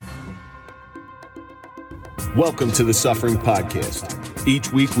Welcome to the Suffering Podcast.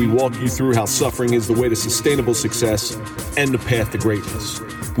 Each week we walk you through how suffering is the way to sustainable success and the path to greatness.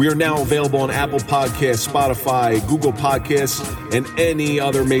 We are now available on Apple Podcasts, Spotify, Google Podcasts, and any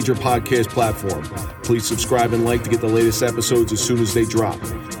other major podcast platform. Please subscribe and like to get the latest episodes as soon as they drop.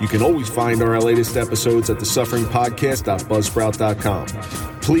 You can always find our latest episodes at thesufferingpodcast.buzzsprout.com.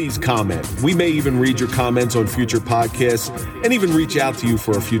 Please comment. We may even read your comments on future podcasts and even reach out to you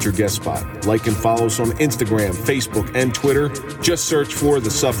for a future guest spot. Like and follow us on Instagram, Facebook, and Twitter. Just search for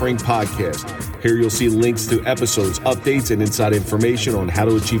The Suffering Podcast. Here you'll see links to episodes, updates, and inside information on how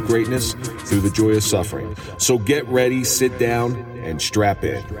to achieve greatness through the joy of suffering. So get ready, sit down, and strap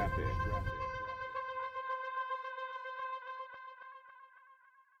in.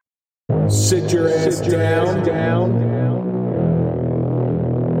 Sit your ass down.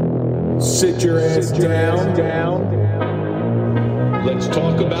 Sit your ass down. Let's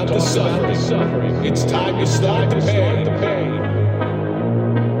talk about the suffering. It's time to start the pain.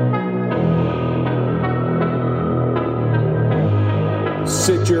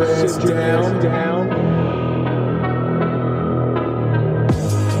 Sit your ass down.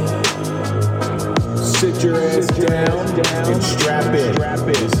 Sit your ass down and strap in.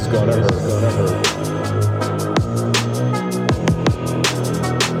 This is gonna hurt.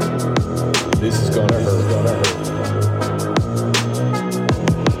 This is gonna hurt.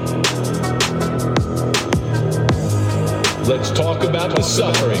 Let's talk about the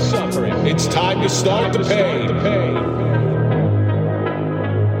suffering. It's time to start the pain.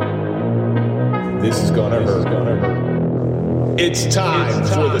 This is gonna hurt. It's time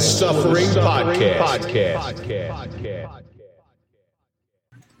for the Suffering Podcast.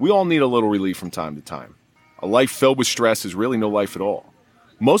 We all need a little relief from time to time. A life filled with stress is really no life at all.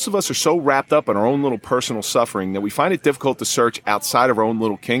 Most of us are so wrapped up in our own little personal suffering that we find it difficult to search outside of our own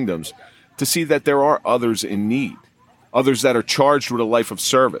little kingdoms to see that there are others in need, others that are charged with a life of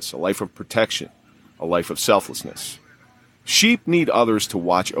service, a life of protection, a life of selflessness. Sheep need others to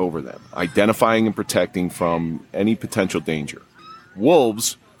watch over them, identifying and protecting from any potential danger.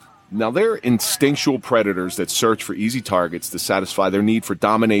 Wolves, now they're instinctual predators that search for easy targets to satisfy their need for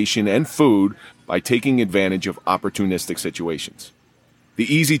domination and food by taking advantage of opportunistic situations.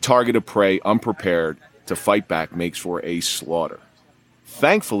 The easy target of prey, unprepared to fight back, makes for a slaughter.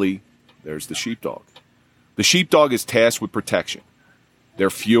 Thankfully, there's the sheepdog. The sheepdog is tasked with protection. They're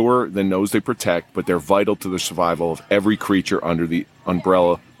fewer than those they protect, but they're vital to the survival of every creature under the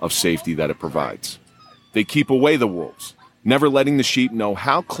umbrella of safety that it provides. They keep away the wolves, never letting the sheep know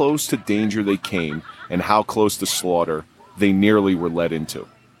how close to danger they came and how close to slaughter they nearly were led into.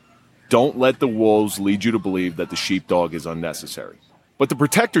 Don't let the wolves lead you to believe that the sheepdog is unnecessary. But the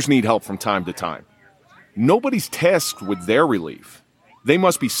protectors need help from time to time. Nobody's tasked with their relief. They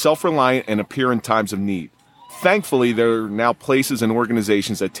must be self-reliant and appear in times of need. Thankfully, there are now places and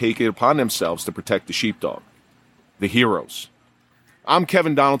organizations that take it upon themselves to protect the sheepdog. The heroes. I'm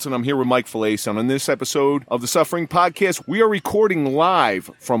Kevin Donaldson. I'm here with Mike Falaise. And on this episode of the Suffering Podcast, we are recording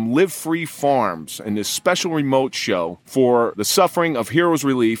live from Live Free Farms in this special remote show for the suffering of Heroes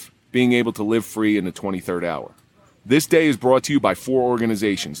Relief being able to live free in the 23rd hour. This day is brought to you by 4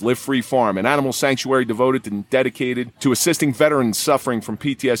 organizations: Live Free Farm, an animal sanctuary devoted and dedicated to assisting veterans suffering from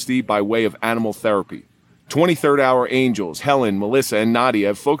PTSD by way of animal therapy. 23rd Hour Angels, Helen, Melissa, and Nadia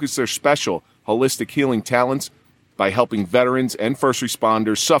have focused their special holistic healing talents by helping veterans and first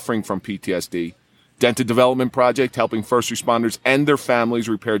responders suffering from PTSD. Dental Development Project, helping first responders and their families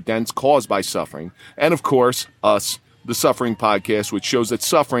repair dents caused by suffering. And of course, us, the Suffering Podcast, which shows that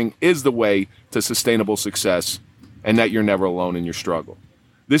suffering is the way to sustainable success and that you're never alone in your struggle.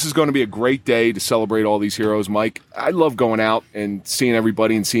 This is going to be a great day to celebrate all these heroes, Mike. I love going out and seeing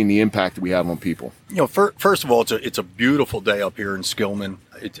everybody and seeing the impact that we have on people. You know, first of all, it's a beautiful day up here in Skillman.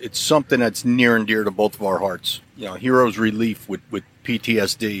 It's something that's near and dear to both of our hearts. You know, Heroes Relief with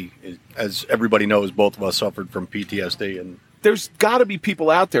PTSD. As everybody knows, both of us suffered from PTSD. And there's got to be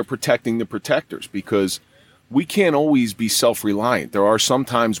people out there protecting the protectors, because we can't always be self-reliant. There are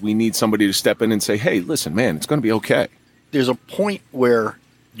sometimes we need somebody to step in and say, hey, listen, man, it's going to be okay. There's a point where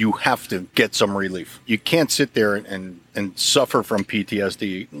you have to get some relief. You can't sit there and suffer from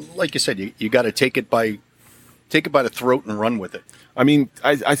PTSD. Like you said, you got to take it by the throat and run with it. I mean,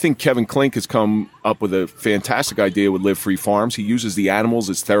 I think Kevin Klink has come up with a fantastic idea with Live Free Farms. He uses the animals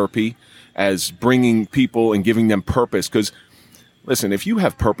as therapy, as bringing people and giving them purpose. Because, listen, if you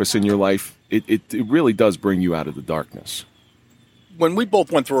have purpose in your life, it really does bring you out of the darkness. When we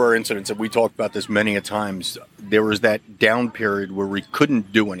both went through our incidents, and we talked about this many a times, there was that down period where we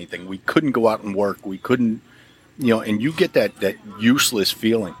couldn't do anything. We couldn't go out and work. We couldn't, and you get that useless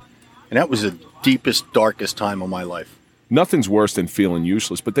feeling. And that was the deepest, darkest time of my life. Nothing's worse than feeling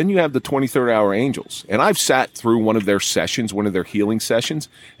useless. But then you have the 23rd Hour Angels. And I've sat through one of their sessions, one of their healing sessions,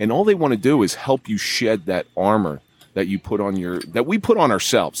 and all they want to do is help you shed that armor that you put on that we put on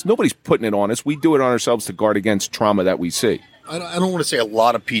ourselves. Nobody's putting it on us. We do it on ourselves to guard against trauma that we see. I don't want to say a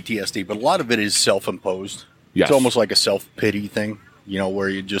lot of PTSD, but a lot of it is self-imposed. Yes. It's almost like a self-pity thing, where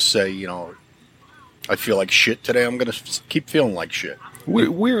you just say, I feel like shit today. I'm going to keep feeling like shit.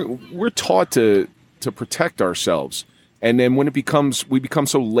 We're taught to protect ourselves. And then when we become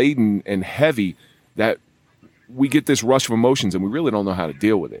so laden and heavy that we get this rush of emotions and we really don't know how to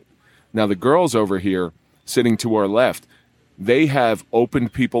deal with it. Now, the girls over here sitting to our left, they have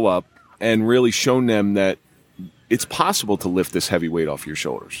opened people up and really shown them that it's possible to lift this heavy weight off your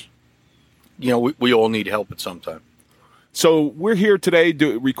shoulders. We all need help at some time. So we're here today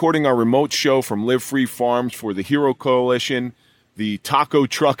recording our remote show from Live Free Farms for the Hero Coalition. The taco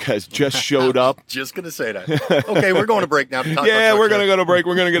truck has just showed up. Just going to say that. Okay, we're going to break now. Yeah, we're going to go to break.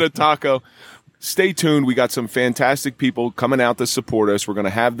 We're going to get a taco. Stay tuned. We got some fantastic people coming out to support us. We're going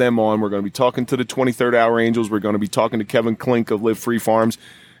to have them on. We're going to be talking to the 23rd Hour Angels. We're going to be talking to Kevin Klink of Live Free Farms.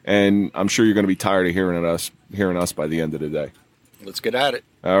 And I'm sure you're going to be tired of hearing us by the end of the day. Let's get at it.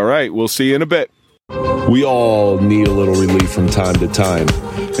 All right. We'll see you in a bit. We all need a little relief from time to time.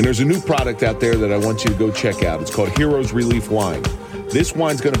 And there's a new product out there that I want you to go check out. It's called Heroes Relief Wine. This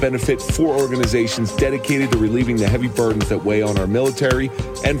wine's going to benefit 4 organizations dedicated to relieving the heavy burdens that weigh on our military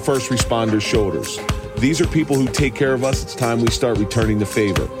and first responders' shoulders. These are people who take care of us. It's time we start returning the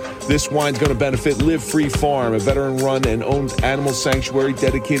favor. This wine's going to benefit Live Free Farm, a veteran-run and owned animal sanctuary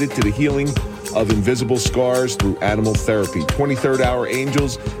dedicated to the healing of invisible scars through animal therapy. 23rd Hour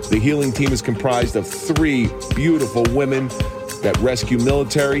Angels, the healing team is comprised of 3 beautiful women that rescue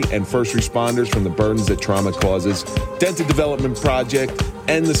military and first responders from the burdens that trauma causes. Dented Development Project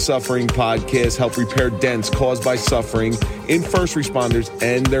and the Suffering Podcast help repair dents caused by suffering in first responders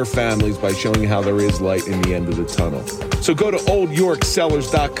and their families by showing how there is light in the end of the tunnel. So go to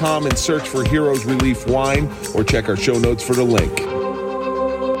oldyorksellers.com and search for Heroes Relief Wine or check our show notes for the link.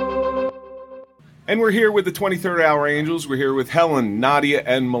 And we're here with the 23rd Hour Angels. We're here with Helen, Nadia,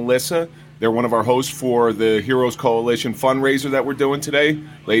 and Melissa. They're one of our hosts for the Heroes Coalition fundraiser that we're doing today.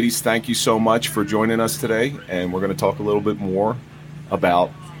 Ladies, thank you so much for joining us today. And we're going to talk a little bit more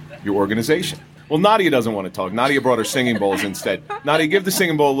about your organization. Well, Nadia doesn't want to talk. Nadia brought her singing bowls instead. Nadia, give the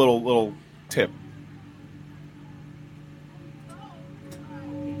singing bowl a little tip.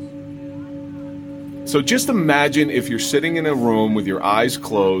 So just imagine if you're sitting in a room with your eyes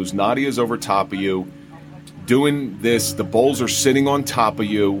closed, Nadia's over top of you, doing this, the bowls are sitting on top of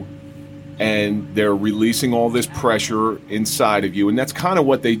you, and they're releasing all this pressure inside of you, and that's kind of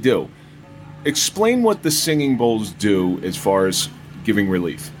what they do. Explain what the singing bowls do as far as giving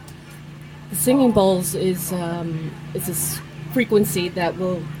relief. The singing bowls is a frequency that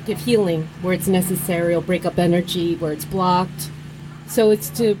will give healing where it's necessary, or break up energy where it's blocked. So it's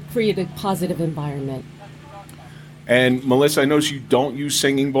to create a positive environment. And Melissa, I notice you don't use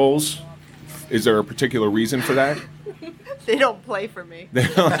singing bowls. Is there a particular reason for that? They don't play for me.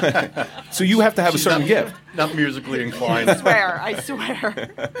 So you have to have a certain gift. Not musically inclined. I swear.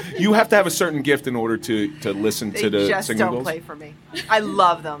 You have to have a certain gift in order to listen to the singing bowls? They just don't play for me. I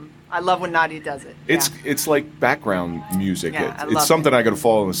love them. I love when Nadia does it. It's like background music. Yeah, It's something I could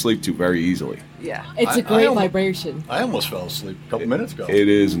fall asleep to very easily. Yeah. It's a great vibration. I almost fell asleep a couple minutes ago. It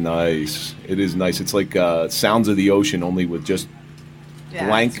is nice. It is nice. It's like sounds of the ocean, only with just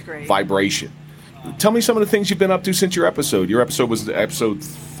blank vibration. Tell me some of the things you've been up to since your episode. Your episode was episode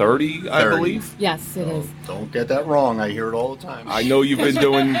 30, I believe? Yes, it is. Don't get that wrong. I hear it all the time. I know you've been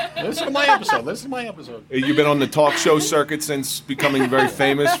doing... Listen to my episode. You've been on the talk show circuit since becoming very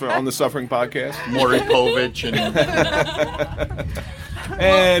famous on the Suffering Podcast. Maury Povich and...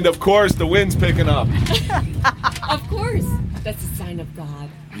 And, of course, the wind's picking up. Of course. That's a sign of God.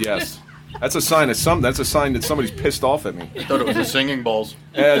 Yes. That's a sign that somebody's pissed off at me. I thought it was the singing bowls.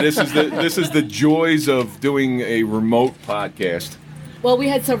 This is the joys of doing a remote podcast. Well, we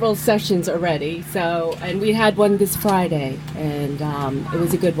had several sessions already, and we had one this Friday, and it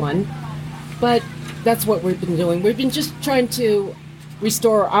was a good one. But that's what we've been doing. We've been just trying to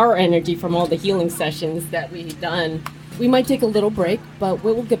restore our energy from all the healing sessions that we've done. We might take a little break, but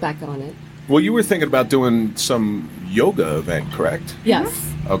we'll get back on it. Well, you were thinking about doing some yoga event, correct? Yes.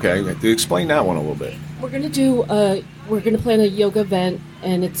 Okay, explain that one a little bit. We're going to plan a yoga event,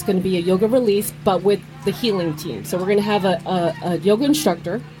 and it's going to be a yoga release, but with the healing team. So we're going to have a yoga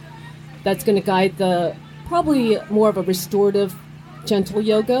instructor that's going to guide probably more of a restorative, gentle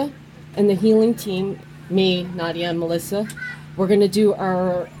yoga, and the healing team, me, Nadia, and Melissa, We're going to do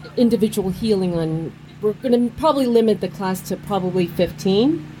our individual healing on. We're going to probably limit the class to probably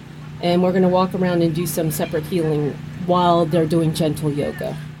 15, and we're going to walk around and do some separate healing while they're doing gentle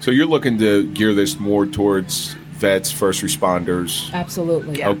yoga. So you're looking to gear this more towards vets, first responders.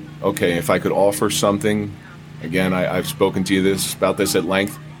 Absolutely. Yeah. Okay, if I could offer something, again, I've spoken to you about this at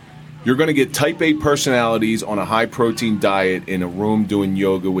length. You're going to get type A personalities on a high-protein diet in a room doing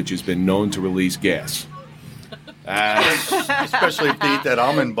yoga, which has been known to release gas. Especially if they eat that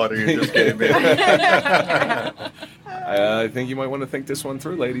almond butter you just gave me. I think you might want to think this one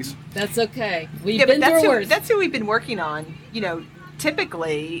through, ladies. That's okay. We've Yeah, but been through worse. that's who we've been working on. You know,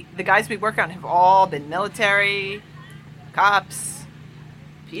 typically the guys we work on have all been military, cops,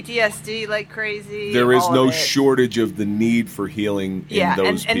 PTSD like crazy. There is all no of it. shortage of the need for healing in Yeah,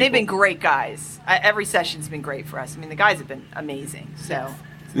 those and they've been people. great guys. Every session's been great for us. I mean, the guys have been amazing. So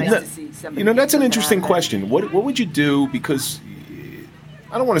it's nice to see somebody. You know, that's an get interesting something out of it. question. What would you do? Because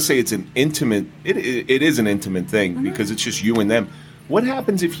I don't want to say it's an intimate. It is an intimate thing Mm-hmm. because it's just you and them. What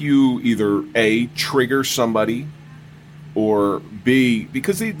happens if you either A, trigger somebody, or B,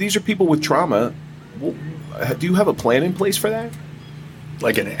 because these are people with trauma? Do you have a plan in place for that?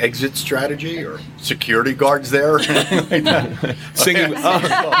 Like an exit strategy or security guards there? Like that? Singing.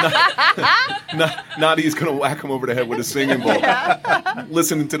 Nadia's going to whack him over the head with a singing bowl.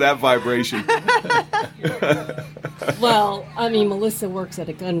 Listening to that vibration. Well, I mean, Melissa works at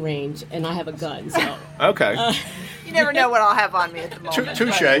a gun range, and I have a gun, so. Okay. You never know what I'll have on me at the moment.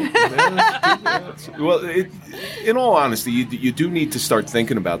 Touche. Well, in all honesty, you do need to start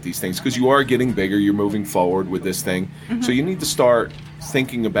thinking about these things because you are getting bigger. You're moving forward with this thing. Mm-hmm. So you need to start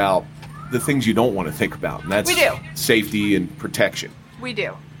thinking about the things you don't want to think about. And that's We do. safety and protection. We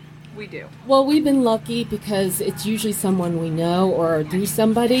do. We do. Well, we've been lucky because it's usually someone we know or through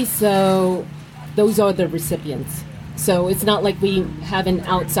somebody, so those are the recipients. So it's not like we have an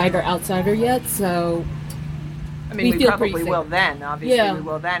outsider yet, so I mean, We we feel probably pretty safe. will then. Obviously, Yeah. we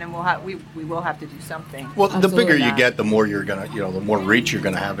will then, and we will have to do something. Well, the Absolutely bigger you not. get, the more you're gonna, the more reach you're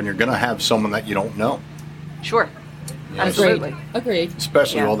gonna have, and you're gonna have someone that you don't know. Sure. Yeah. Absolutely. Agreed.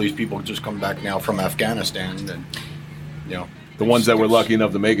 Especially Yeah. all these people who just come back now from Afghanistan, and The ones that were lucky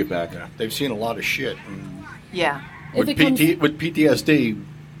enough to make it back. yeah, they've seen a lot of shit. And Yeah. If it comes- with PTSD,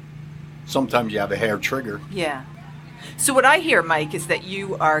 sometimes you have a hair trigger. Yeah. So what I hear, Mike, is that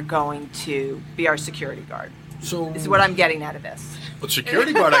you are going to be our security guard. So Is what I'm getting out of this. With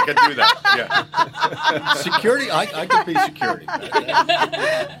security guard, I could do that. Yeah. Security, I could be security.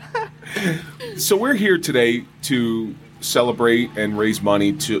 So we're here today to celebrate and raise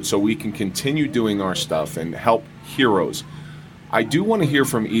money so we can continue doing our stuff and help heroes. I do want to hear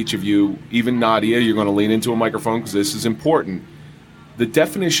from each of you, even Nadia. You're going to lean into a microphone because this is important. The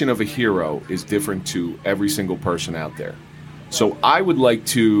definition of a hero is different to every single person out there. So I would like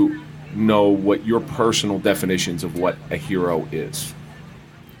to know what your personal definitions of what a hero is.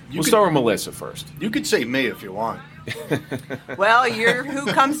 We'll start with Melissa first. You could say me if you want. Well, you're who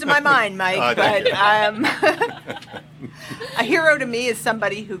comes to my mind, Mike. Thank But a hero to me is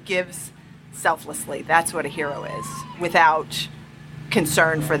somebody who gives selflessly. That's what a hero is, without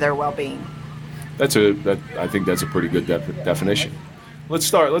concern for their well-being. I think that's a pretty good definition. Let's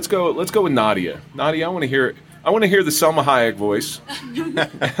start. Let's go with Nadia. Nadia, I want to hear the Selma Hayek voice.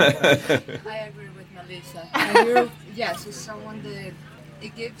 I agree with Melissa. And yes, it's someone that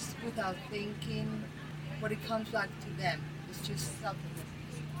it gives without thinking, but it comes back to them. It's just selflessness.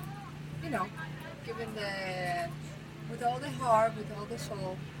 Giving with all the heart, with all the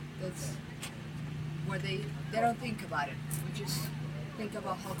soul. That's where they don't think about it. We just think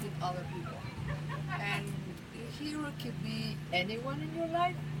about helping other people. And a hero could be anyone in your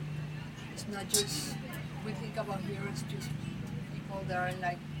life. It's not just we think about heroes, just people that are in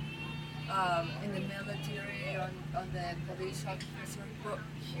the military, on the police officer. But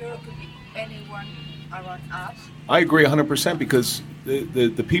hero could be anyone around us. I agree 100% because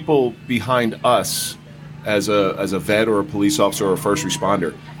the people behind us as a vet or a police officer or a first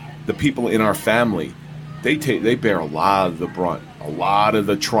responder, the people in our family, they bear a lot of the brunt. A lot of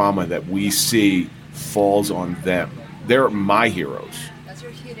the trauma that we see falls on them. They're my heroes. That's your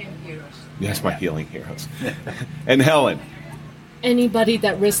hidden heroes. Yes, my healing heroes. And Helen. Anybody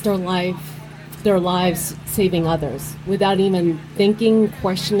that risked their lives saving others without even thinking,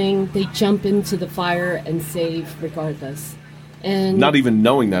 questioning, they jump into the fire and save regardless. And Not even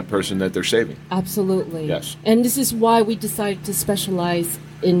knowing that person that they're saving. absolutely. Yes. And this is why we decided to specialize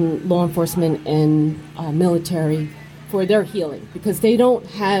in law enforcement and military for their healing, because they don't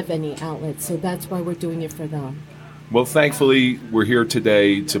have any outlets, so that's why we're doing it for them. Well, thankfully, we're here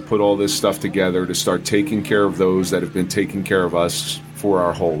today to put all this stuff together to start taking care of those that have been taking care of us for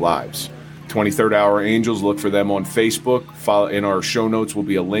our whole lives. 23rd Hour Angels, look for them on Facebook. In our show notes will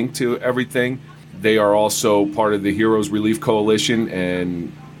be a link to everything. They are also part of the Heroes Relief Coalition,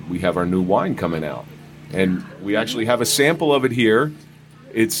 and we have our new wine coming out. And we actually have a sample of it here.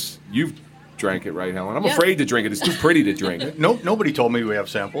 You've drank it, right, Helen? I'm afraid to drink it. It's too pretty to drink. Nobody told me we have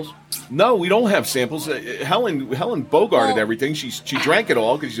samples. No, we don't have samples. Helen bogarted everything. She drank it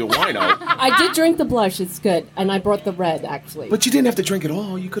all because she's a wino. I did drink the blush. It's good, and I brought the red actually. But you didn't have to drink it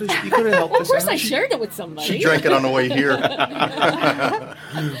all. You could have helped us. Of course, I shared it with somebody. She drank it on the way here.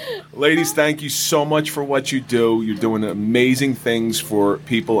 Ladies, thank you so much for what you do. You're doing amazing things for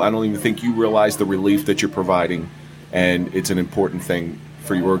people. I don't even think you realize the relief that you're providing, and it's an important thing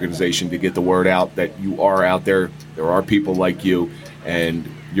for your organization to get the word out that you are out there. There are people like you, and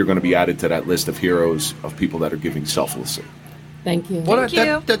you're going to be added to that list of heroes of people that are giving selflessly. Thank you. Thank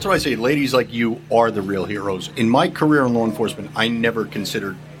you. That's what I say. Ladies like you are the real heroes. In my career in law enforcement, I never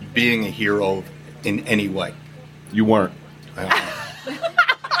considered being a hero in any way. You weren't.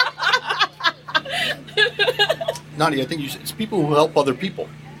 Nadia, I think it's people who help other people.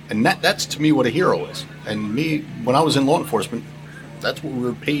 And that's to me what a hero is. And me, when I was in law enforcement, that's what we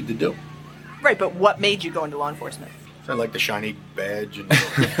were paid to do. Right, but what made you go into law enforcement? So I like the shiny badge and No,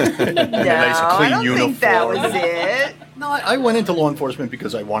 a nice clean I don't uniform. think that was it. No, I went into law enforcement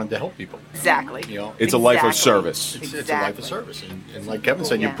because I wanted to help people. Exactly. You know, It's a life of Exactly. service. it's a life of service. And like Kevin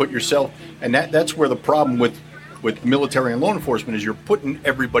said, Yeah. you put yourself, and that's where the problem with military and law enforcement is you're putting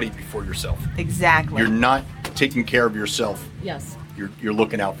everybody before yourself. Exactly. You're not taking care of yourself. Yes. You're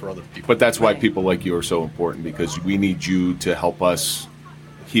looking out for other people. But that's why Right. people like you are so important, because we need you to help us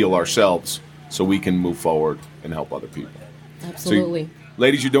heal ourselves so we can move forward and help other people. Absolutely.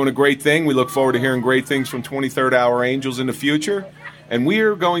 Ladies, you're doing a great thing. We look forward to hearing great things from 23rd Hour Angels in the future, and we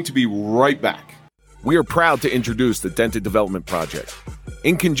are going to be right back. We are proud to introduce the Dented Development Project.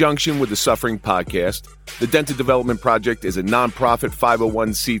 In conjunction with the Suffering Podcast, the Dented Development Project is a nonprofit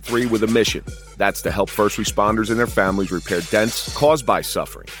 501c3 with a mission. That's to help first responders and their families repair dents caused by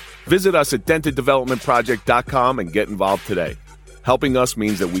suffering. Visit us at denteddevelopmentproject.com and get involved today. Helping us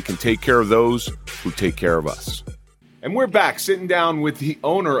means that we can take care of those who take care of us. And we're back sitting down with the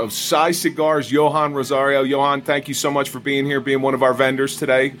owner of Size Cigars, Johan Rosario. Johan, thank you so much for being here, being one of our vendors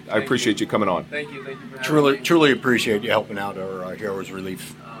today. I appreciate you coming on. Thank you for having me. Truly appreciate you helping out our Heroes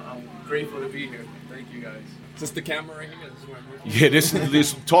Relief. I'm grateful to be here. Thank you guys. Is this the camera right here? This is where I'm working? Yeah,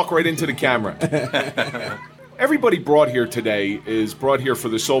 this talk right into the camera. Everybody brought here today is brought here for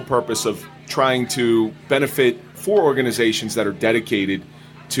the sole purpose of trying to benefit for organizations that are dedicated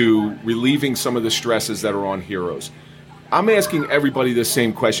to relieving some of the stresses that are on heroes. I'm asking everybody the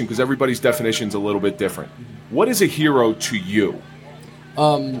same question because everybody's definition is a little bit different. What is a hero to you?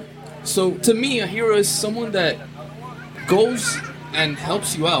 So to me, a hero is someone that goes and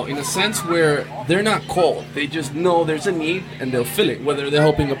helps you out in a sense where they're not called. They just know there's a need and they'll fill it. Whether they're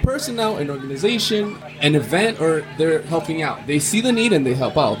helping a person out, an organization, an event, or they're helping out. They see the need and they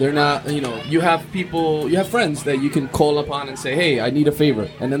help out. They're not, you have people, you have friends that you can call upon and say, hey, I need a favor.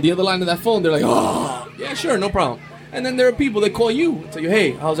 And then the other line of that phone, they're like, oh, yeah, sure, no problem. And then there are people that call you and tell you,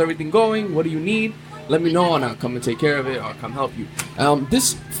 hey, how's everything going? What do you need? Let me know and I'll come and take care of it or I'll come help you.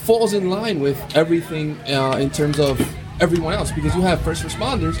 This falls in line with everything in terms of everyone else because you have first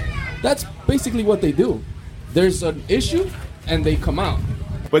responders. That's basically what they do. There's an issue and they come out.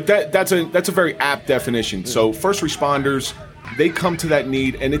 But that's a very apt definition. So first responders, they come to that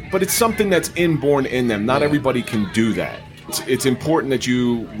need, but it's something that's inborn in them. Not everybody can do that. It's important that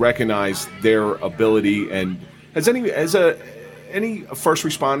you recognize their ability. And has any first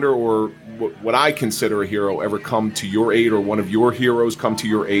responder or what I consider a hero ever come to your aid, or one of your heroes come to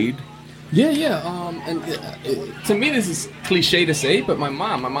your aid? Yeah. To me, this is cliche to say, but my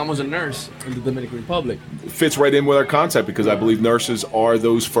mom was a nurse in the Dominican Republic. It fits right in with our concept because I believe nurses are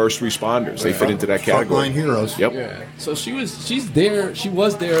those first responders. They fit into that category. Frontline heroes. Yep. Yeah. So she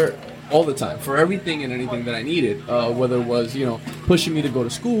was there all the time for everything and anything that I needed. Whether it was pushing me to go to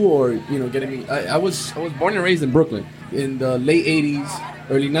school or getting me. I was born and raised in Brooklyn in the late '80s,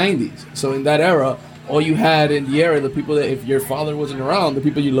 early '90s. So in that era, all you had in the area, the people that if your father wasn't around, the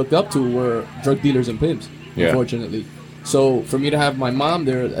people you looked up to were drug dealers and pimps. Yeah. Unfortunately. So for me to have my mom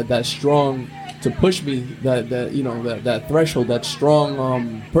there, that strong to push me, that threshold, that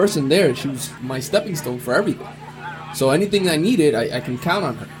strong person there, she was my stepping stone for everything. So anything I needed, I can count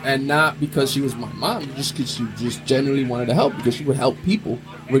on her. And not because she was my mom, just because she just genuinely wanted to help, because she would help people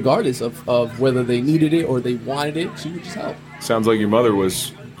regardless of whether they needed it or they wanted it. She would just help. Sounds like your mother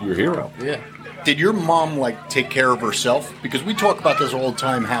was your hero. Yeah. Did your mom like take care of herself? Because we talk about this all the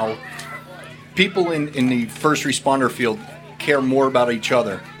time, how people in the first responder field care more about each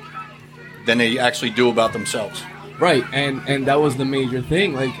other than they actually do about themselves. Right, and that was the major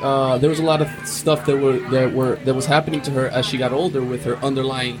thing. Like there was a lot of stuff that was happening to her as she got older with her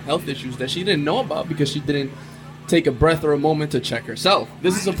underlying health issues that she didn't know about because she didn't take a breath or a moment to check herself.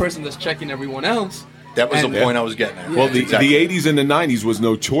 This is a person that's checking everyone else. That was the point I was getting at. Well, the 80s and the 90s was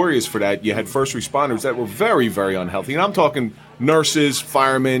notorious for that. You had first responders that were very, very unhealthy. And I'm talking nurses,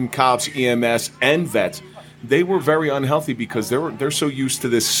 firemen, cops, EMS, and vets. They were very unhealthy because they're so used to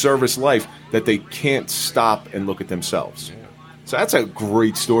this service life that they can't stop and look at themselves. So that's a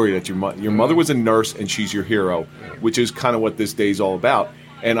great story that your mother was a nurse and she's your hero, which is kind of what this day is all about.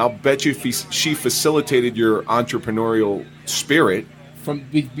 And I'll bet you she facilitated your entrepreneurial spirit. From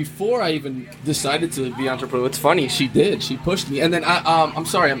before I even decided to be entrepreneur, it's funny, she did. She pushed me. And then I'm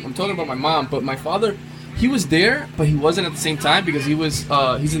sorry, I'm talking about my mom, but my father, he was there, but he wasn't at the same time because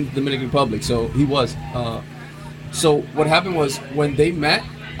he's in the Dominican Republic, so he was. So what happened was when they met,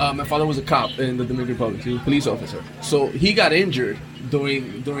 my father was a cop in the Dominican Republic. He was a police officer. So he got injured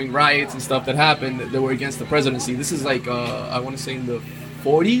during riots and stuff that happened that were against the presidency. This is like, I want to say in the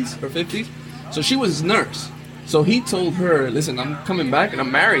 40s or 50s. So she was a nurse. So he told her, listen, I'm coming back and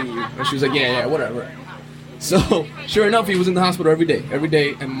I'm marrying you. And she was like, yeah, whatever. So sure enough, he was in the hospital every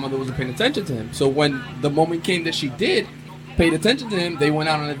day, and my mother wasn't paying attention to him. So when the moment came that she paid attention to him, they went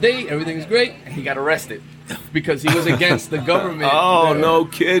out on a date, everything was great, and he got arrested because he was against the government. Oh, no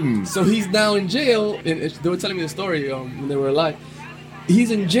kidding. So he's now in jail, and they were telling me the story when they were alive.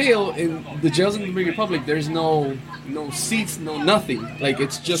 He's in jail, in the jails in the Dominican Republic, there's no seats, no nothing. Like,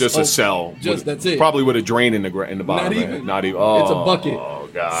 it's just a cell. That's it. Probably with a drain in the bottom. Not even. Oh, it's a bucket. Oh,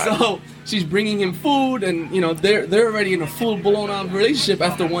 God. So she's bringing him food, and they're already in a full blown out relationship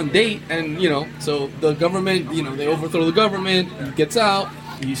after one date, and so the government, they overthrow the government. He gets out.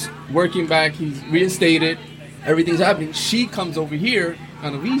 He's working back. He's reinstated. Everything's happening. She comes over here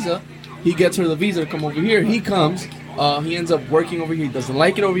on a visa. He gets her the visa to come over here. He comes. He ends up working over here. He doesn't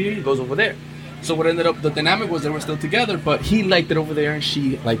like it over here. He goes over there. So what ended up, the dynamic was they were still together, but he liked it over there and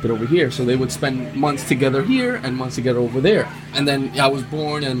she liked it over here. So they would spend months together here and months together over there. And then I was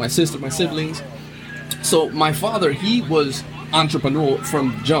born, and my sister, my siblings. So my father, he was entrepreneurial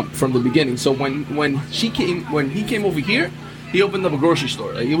from the beginning. So when he came over here, he opened up a grocery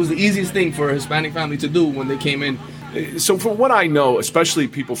store. Like, it was the easiest thing for a Hispanic family to do when they came in. So from what I know, especially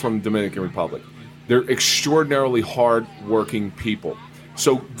people from the Dominican Republic, they're extraordinarily hard-working people.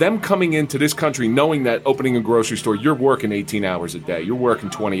 So them coming into this country knowing that opening a grocery store, you're working 18 hours a day, you're working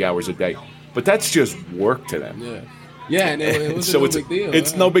 20 hours a day, but that's just work to them. Yeah, and it was so no big deal.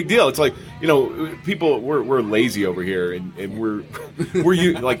 It's no big deal. It's like, people, we're lazy over here, and we're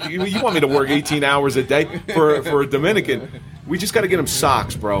like, you want me to work 18 hours a day for a Dominican? We just got to get them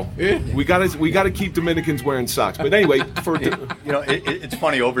socks, bro. We got to keep Dominicans wearing socks. But anyway, it's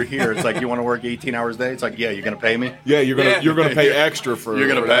funny over here. It's like, you want to work 18 hours a day? It's like, yeah, you're gonna pay me. Yeah, you're gonna pay extra for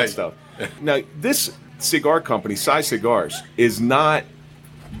that stuff. Now, this cigar company, Sai Cigars, is not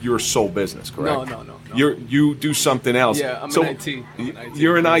your sole business, correct? No. You do something else. Yeah, I'm in IT.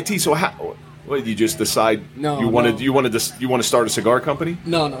 You're in IT. So how? What did you just decide? You want to start a cigar company?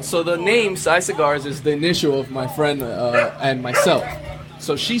 No. So the name Sai Cigars is the initial of my friend and myself.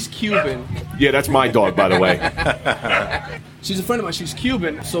 So she's Cuban. Yeah, that's my dog, by the way. She's a friend of mine. She's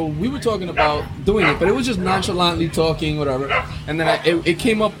Cuban. So we were talking about doing it, but it was just nonchalantly talking, whatever. And then it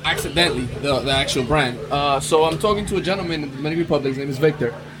came up accidentally, the actual brand. So I'm talking to a gentleman in the Dominican Republic. His name is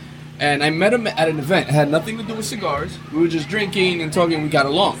Victor. And I met him at an event. It had nothing to do with cigars. We were just drinking and talking. We got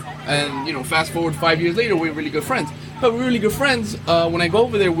along. And, fast forward 5 years later, we're really good friends. But we're really good friends. When I go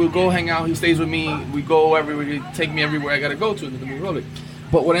over there, we'll go hang out. He stays with me. We go everywhere. He take me everywhere I got to go to in the Dominican Republic.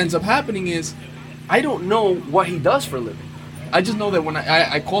 But what ends up happening is I don't know what he does for a living. I just know that when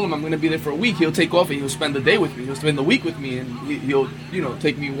I call him, I'm going to be there for a week. He'll take off and he'll spend the day with me. He'll spend the week with me, and he'll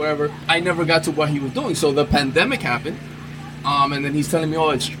take me wherever. I never got to what he was doing. So the pandemic happened. And then he's telling me,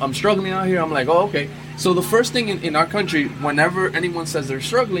 I'm struggling out here. I'm like, oh, okay. So the first thing in our country, whenever anyone says they're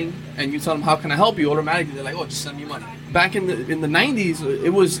struggling and you tell them, how can I help you? Automatically, they're like, oh, just send me money. Back in the 90s,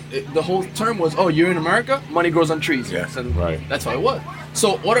 the whole term was, oh, you're in America? Money grows on trees. Yeah, right. That's how it was.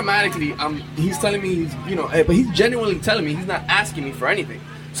 So automatically, he's telling me, but he's genuinely telling me, he's not asking me for anything.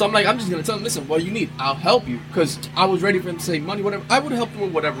 So I'm like, I'm just going to tell him, listen, what do you need? I'll help you. Because I was ready for him to say money, whatever. I would help him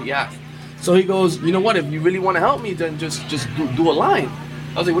with whatever he asked. So he goes, you know what, if you really want to help me, then just do a line.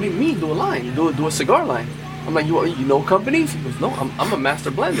 I was like, what do you mean do a line? Do a cigar line. I'm like, you know companies? He goes, no, I'm a master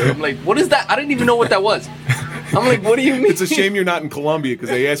blender. I'm like, what is that? I didn't even know what that was. I'm like, what do you mean? It's a shame you're not in Colombia because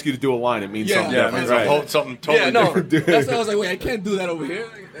they ask you to do a line. It means something Yeah, it different. means Right. something totally different. That's why I was like, wait, I can't do that over here.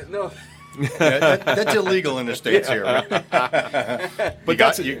 No. Yeah, that's illegal in the States here. Right?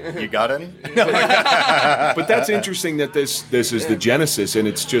 But You got any? But that's interesting that this is the genesis, and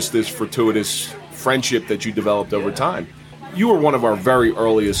it's just this fortuitous friendship that you developed over time. You were one of our very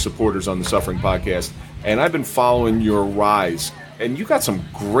earliest supporters on the Suffering Podcast, and I've been following your rise, and you got some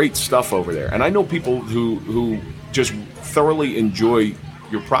great stuff over there. And I know people who just thoroughly enjoy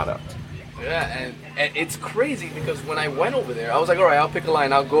your product. Yeah, and it's crazy because when I went over there, I was like, all right, I'll pick a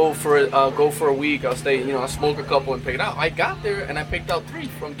line. I'll go for a week. I'll stay, I'll smoke a couple and pick it out. I got there and I picked out 3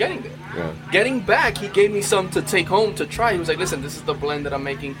 from getting there. Yeah. Getting back, he gave me some to take home to try. He was like, listen, this is the blend that I'm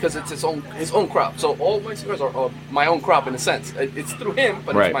making because it's his own crop. So all my cigars are my own crop in a sense. It's through him,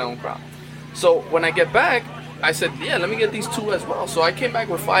 but Right. It's my own crop. So when I get back, I said, yeah, let me get these 2 as well. So I came back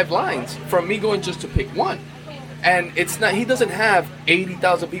with 5 lines from me going just to pick 1. And it's not, he doesn't have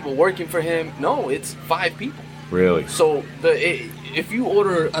 80,000 people working for him. No, it's 5 people. Really? So if you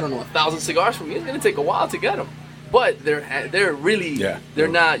order, I don't know, 1,000 cigars from me, it's going to take a while to get them. But they're really, they're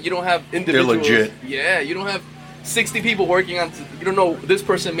not, you don't have individuals. They're legit. Yeah, you don't have 60 people working on, you don't know this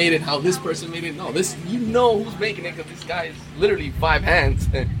person made it, how this person made it. No, you know who's making it because this guy is literally 5 hands.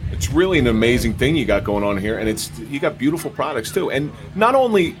 It's really an amazing thing you got going on here, and you got beautiful products too. And not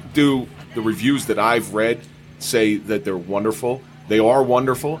only do the reviews that I've read say that they're wonderful, they are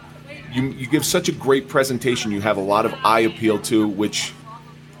wonderful. You give such a great presentation. You have a lot of eye appeal too, which,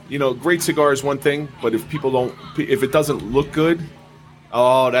 great cigar is one thing, but if it doesn't look good,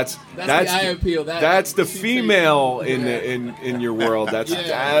 that's the eye appeal. That's the female in your world.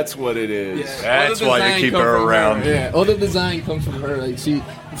 That's what it is. Yeah. That's why you keep her around. Yeah, all the design comes from her. Like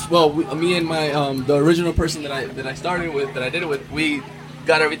me and my the original person that I started with, that I did it with, we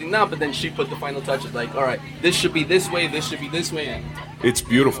got everything down, but then she put the final touches. Like, all right, this should be this way. This should be this way. And it's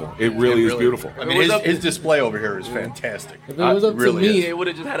beautiful. It really is beautiful. I mean, his display over here is fantastic. If it was up to really me, it would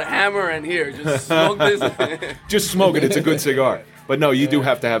have just had a hammer and here, just smoke this. Just smoke it. It's a good cigar. But no, you do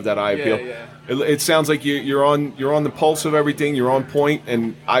have to have that eye appeal. Yeah. It sounds like you're on the pulse of everything. You're on point,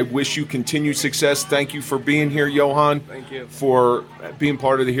 and I wish you continued success. Thank you for being here, Johan. Thank you for being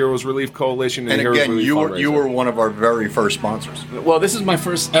part of the Heroes Relief Coalition. And Heroes again, Relief you were one of our very first sponsors. Well, this is my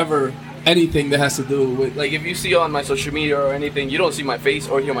first ever anything that has to do with, like, if you see on my social media or anything, you don't see my face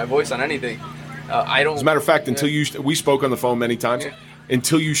or hear my voice on anything. I don't. As a matter of fact, until we spoke on the phone many times. Yeah.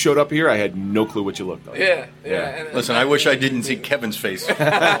 Until you showed up here, I had no clue what you looked like. Yeah. Listen, I wish I didn't see Kevin's face.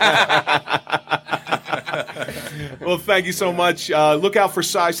 Well, thank you so much. Look out for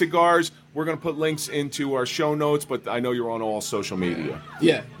Sai Cigars. We're going to put links into our show notes, but I know you're on all social media.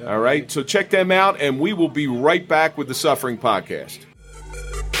 Yeah. All right, so check them out, and we will be right back with the Suffering Podcast.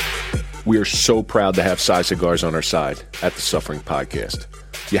 We are so proud to have Sai Cigars on our side at the Suffering Podcast.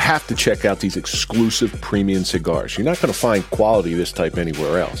 You have to check out these exclusive premium cigars. You're not going to find quality of this type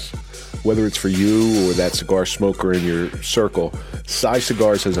anywhere else. Whether it's for you or that cigar smoker in your circle, Sai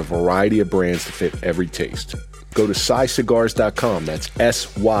Cigars has a variety of brands to fit every taste. Go to SaiCigars.com. That's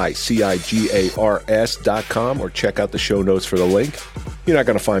SYCIGARS.com, or check out the show notes for the link. You're not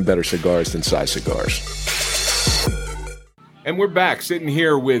going to find better cigars than Sai Cigars. And we're back, sitting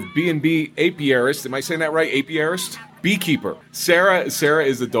here with B&B apiarist. Am I saying that right? Apiarist? Beekeeper. Sarah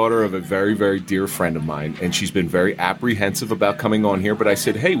is the daughter of a very, very dear friend of mine, and she's been very apprehensive about coming on here, but I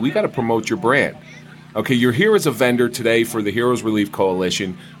said, hey, we got to promote your brand. Okay, you're here as a vendor today for the Heroes Relief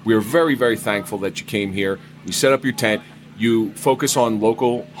Coalition. We are very, very thankful that you came here. You set up your tent. You focus on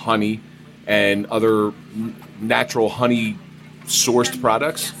local honey and other natural honey-sourced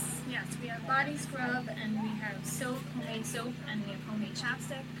products. Yes, we have body scrub, and we have soap, homemade soap, and we have homemade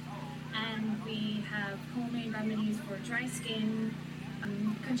chapstick, and we have homemade remedies for dry skin,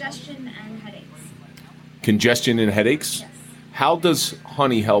 congestion, and headaches. Congestion and headaches? Yes. How does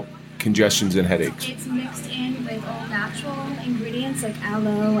honey help congestions and headaches? It's mixed in with all natural ingredients like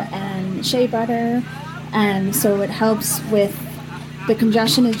aloe and shea butter, and so it helps with the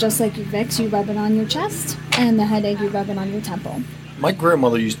congestion. Is just like Vicks, you rub it on your chest, and the headache, you rub it on your temple. My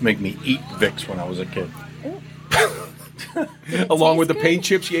grandmother used to make me eat Vicks when I was a kid. Along with the paint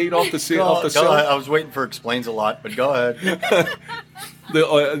chips you ate off the sill. I was waiting for explains a lot, but go ahead.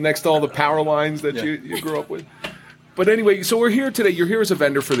 Next to all the power lines that you grew up with. But anyway, so we're here today. You're here as a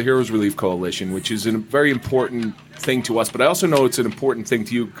vendor for the Heroes Relief Coalition, which is a very important thing to us. But I also know it's an important thing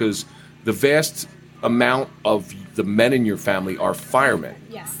to you because the vast amount of the men in your family are firemen.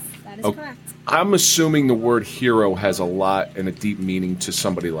 Yes, that is correct. I'm assuming the word hero has a lot and a deep meaning to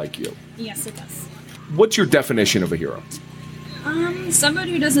somebody like you. Yes, it does. What's your definition of a hero?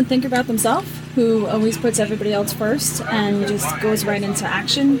 Somebody who doesn't think about themselves. who always puts everybody else first and just goes right into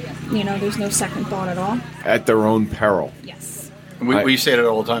action. You know, there's no second thought at all. At their own peril. Yes. We say that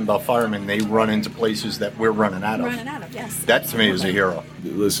all the time about firemen. They run into places that we're running out of. Running out of, yes. That to me is a hero.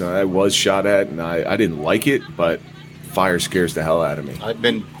 Listen, I was shot at, and I didn't like it, but fire scares the hell out of me. I've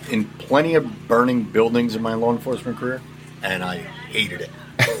been in plenty of burning buildings in my law enforcement career, and I hated it.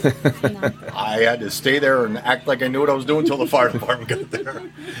 I had to stay there and act like I knew what I was doing until the fire department got there.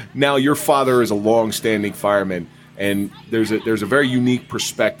 Now, your father is a long-standing fireman, and there's a very unique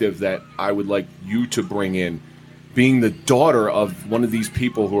perspective that I would like you to bring in, being the daughter of one of these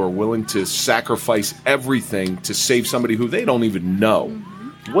people who are willing to sacrifice everything to save somebody who they don't even know.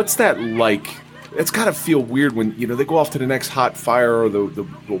 Mm-hmm. What's that like? It's got to feel weird when, you know, they go off to the next hot fire or the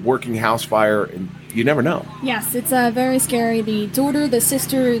working house fire, and you never know. Yes, it's very scary. The daughter, the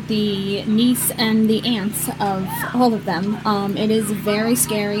sister, the niece, and the aunts of all of them. It is very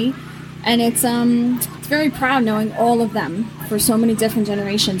scary, and it's very proud knowing all of them for so many different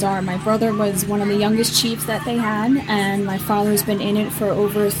generations are. My brother was one of the youngest chiefs that they had, and my father's been in it for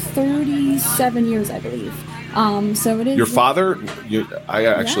over 37 years, I believe. So it is. Your father? Yes.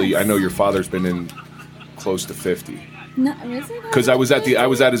 I know your father's been in close to 50. No, is it? Because I was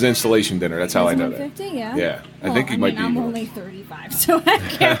at his installation dinner. That's how I know that. 50, yeah. Yeah, I think he might be. I'm only 35, so I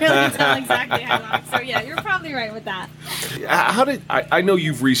can't really tell exactly how long. So yeah, you're probably right with that. How did I know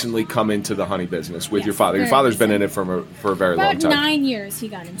you've recently come into the honey business with Yes, your father? Your very father's been in recent. it for a very long About time. 9 years he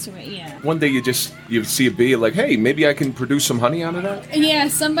got into it. Yeah. One day you see a bee, like, hey, maybe I can produce some honey out of that. Yeah,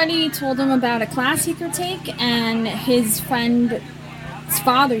 somebody told him about a class he could take, and his friend's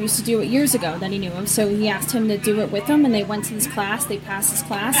father used to do it years ago that he knew him, so he asked him to do it with him, and they went to this class, they passed this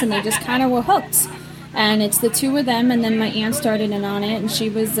class, and they just kind of were hooked. And it's the two of them, and then my aunt started in on it, and she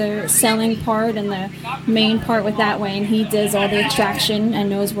was the selling part and the main part with that way, and he does all the extraction and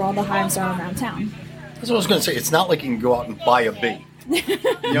knows where all the hives are around town. That's what I was going to say. It's not like you can go out and buy a bee.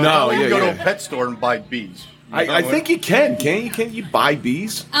 You know, No, you yeah, go yeah. to a pet store and buy bees. I think you can. Can't you buy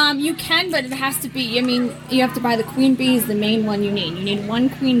bees? You can, but it has to be, I mean, you have to buy the queen bee is the main one you need. You need one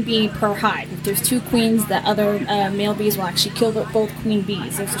queen bee per hive. If there's two queens, the other male bees will actually kill both queen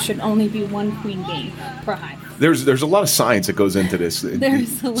bees. There should only be one queen bee per hive. There's a lot of science that goes into this.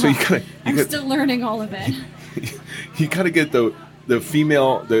 There's a lot. So I'm still learning all of it. you gotta get the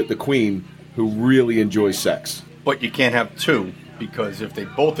female, the queen, who really enjoys sex. But you can't have two, because if they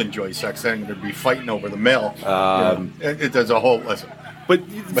both enjoy sex, then they'd be fighting over the male. There's a whole lesson. But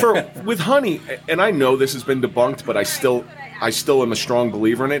with honey, and I know this has been debunked, but I still am a strong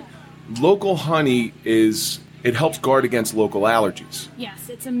believer in it. Local honey it helps guard against local allergies. Yes,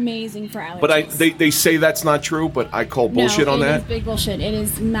 it's amazing for allergies. But they say that's not true, but I call bullshit on that. It is big bullshit. It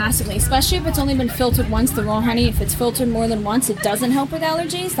is massively, especially if it's only been filtered once, the raw honey. If it's filtered more than once, it doesn't help with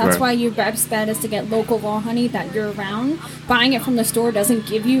allergies. That's why your best bet is to get local raw honey that you're around. Buying it from the store doesn't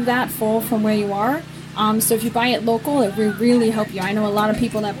give you that full from where you are. So if you buy it local, it will really help you. I know a lot of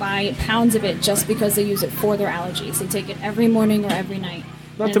people that buy pounds of it just because they use it for their allergies. They take it every morning or every night.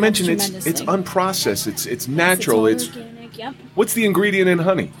 Not to mention it's unprocessed. It's natural. It's all organic. Yep. What's the ingredient in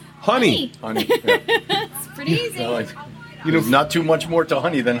honey? Honey. Honey. Yeah. It's pretty easy. There's not too much more to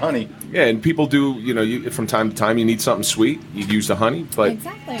honey than honey. Yeah, and people do, from time to time, you need something sweet, you use the honey. But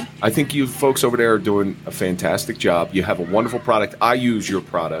exactly. I think you folks over there are doing a fantastic job. You have a wonderful product. I use your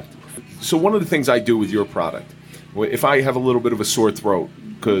product. So one of the things I do with your product, if I have a little bit of a sore throat,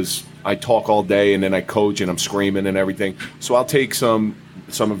 because I talk all day and then I coach and I'm screaming and everything, so I'll take some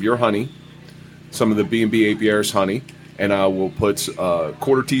of your honey, some of the B&B Apiaris honey, and I will put a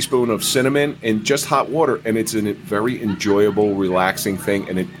quarter teaspoon of cinnamon in just hot water, and it's a very enjoyable, relaxing thing,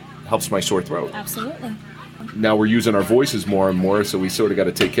 and it helps my sore throat. Absolutely. Now we're using our voices more and more, so we sort of got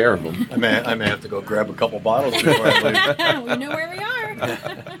to take care of them. I may have to go grab a couple bottles before I leave. We know where we are.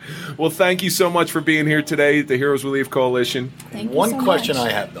 Well, thank you so much for being here today at the Heroes We Leave Coalition. Thank you One so question much.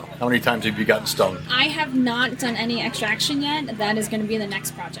 I have, though. How many times have you gotten stung? I have not done any extraction yet. That is going to be the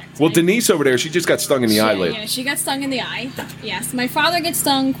next project. Well, Denise over there, she just got stung in the eyelid. Yeah, she got stung in the eye. Yes, my father gets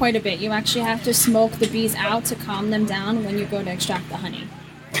stung quite a bit. You actually have to smoke the bees out to calm them down when you go to extract the honey.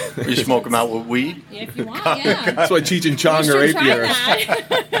 You smoke them out with weed? If you want, yeah. That's why Cheech and Chong You are should try Apiaris.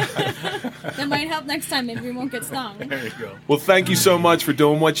 that. That might help next time. Maybe we won't get stung. There you go. Well, thank you so much for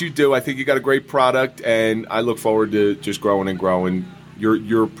doing what you do. I think you got a great product, and I look forward to just growing and growing.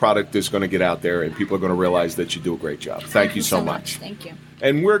 Your product is going to get out there, and people are going to realize that you do a great job. Thank you so much. Thank you.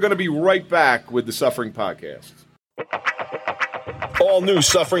 And we're going to be right back with the Suffering Podcast. All new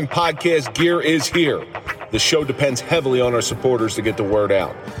Suffering Podcast gear is here. The show depends heavily on our supporters to get the word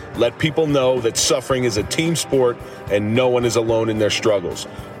out. Let people know that suffering is a team sport and no one is alone in their struggles.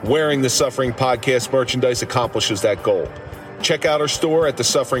 Wearing the Suffering Podcast merchandise accomplishes that goal. Check out our store at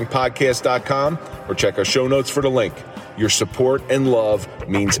thesufferingpodcast.com or check our show notes for the link. Your support and love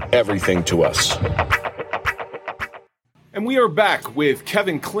means everything to us. And we are back with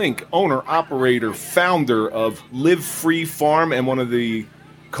Kevin Klink, owner, operator, founder of Live Free Farm and one of the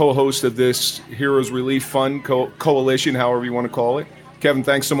co-hosts of this Heroes Relief Fund coalition, however you want to call it. Kevin,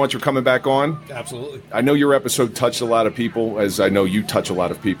 thanks so much for coming back on. Absolutely. I know your episode touched a lot of people, as I know you touch a lot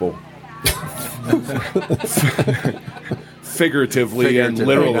of people. Figuratively and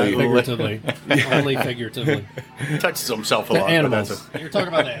literally. Figuratively. Only figuratively. He touches himself a lot. Animals. You're talking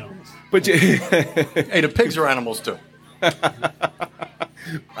about the animals. But hey, the pigs are animals too.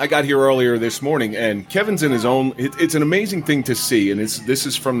 I got here earlier this morning, and Kevin's in his own. It's an amazing thing to see, and this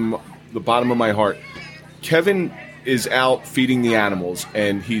is from the bottom of my heart. Kevin is out feeding the animals,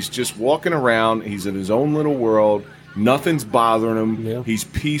 and he's just walking around. He's in his own little world. Nothing's bothering him. Yeah. He's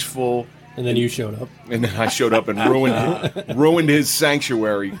peaceful. And then you showed up. And then I showed up and ruined his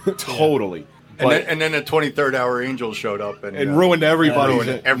sanctuary totally. And then the 23rd Hour Angels showed up and ruined everybody.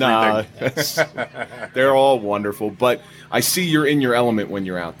 Ruined everything. They're all wonderful, but I see you're in your element when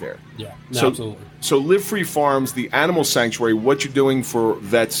you're out there. Yeah, absolutely. So Live Free Farms, the animal sanctuary, what you're doing for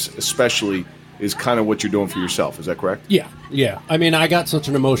vets especially is kind of what you're doing for yourself. Is that correct? Yeah. I mean, I got such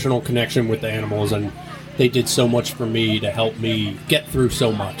an emotional connection with the animals, and they did so much for me to help me get through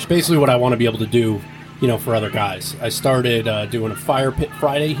so much. Basically what I want to be able to do, for other guys. I started doing a Fire Pit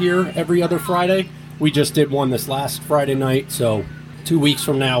Friday here every other Friday. We just did one this last Friday night, so 2 weeks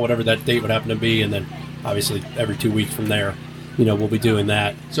from now, whatever that date would happen to be, and then obviously every 2 weeks from there, we'll be doing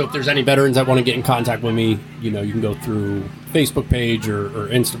that. So if there's any veterans that want to get in contact with me, you can go through Facebook page or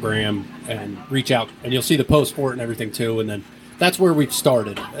Instagram and reach out, and you'll see the post for it and everything too, and then that's where we've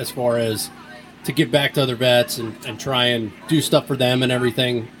started as far as to give back to other vets and try and do stuff for them and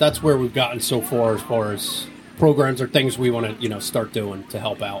everything. That's where we've gotten so far as programs or things we want to, start doing to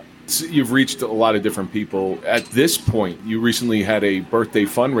help out. So you've reached a lot of different people. At this point, you recently had a birthday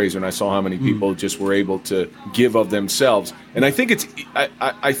fundraiser, and I saw how many people just were able to give of themselves. And I think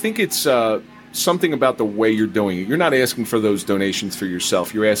it's something about the way you're doing it. You're not asking for those donations for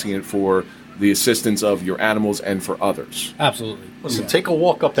yourself. You're asking it for the assistance of your animals and for others. Absolutely. Listen, take a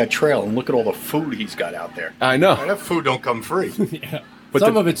walk up that trail and look at all the food he's got out there. I know. That food don't come free. Yeah. But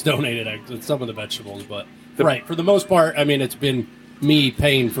some of it's donated, some of the vegetables, but right, for the most part, I mean, it's been me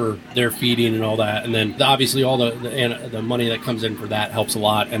paying for their feeding and all that, and then obviously all the money that comes in for that helps a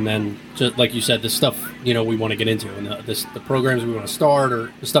lot. And then, just like you said, the stuff we want to get into, and the programs we want to start,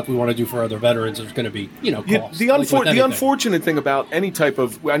 or the stuff we want to do for other veterans, is going to be cost. The unfortunate thing about any type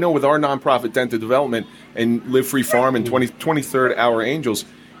of, I know with our nonprofit Dental Development and Live Free Farm and 23rd Hour Angels,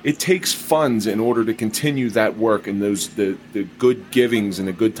 it takes funds in order to continue that work and the good givings and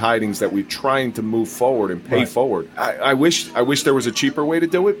the good tidings that we're trying to move forward and pay forward. I wish there was a cheaper way to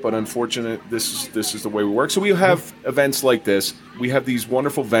do it, but unfortunately, this is the way we work. So we have events like this. We have these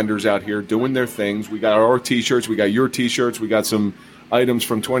wonderful vendors out here doing their things. We got our T-shirts. We got your T-shirts. We got some items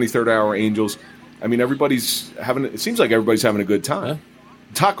from 23rd Hour Angels. I mean, it seems like everybody's having a good time. Huh?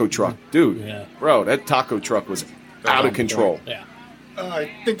 Taco truck, dude. Bro, that taco truck was out of control. Yeah.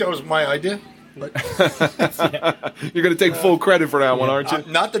 I think that was my idea. But You're going to take full credit for that one, aren't you?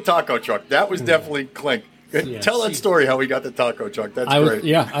 Not the taco truck. That was definitely Klink. Tell that story how we got the taco truck. That's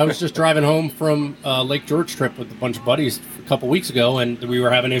great. I was just driving home from Lake George trip with a bunch of buddies a couple weeks ago, and we were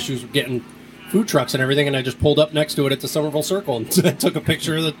having issues with getting food trucks and everything, and I just pulled up next to it at the Somerville Circle and took a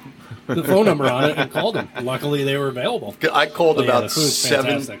picture of the phone number on it and called them. Luckily, they were available. I called about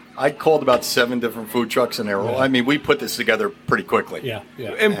seven. I called about 7 different food trucks in there. Yeah. I mean, we put this together pretty quickly. Yeah.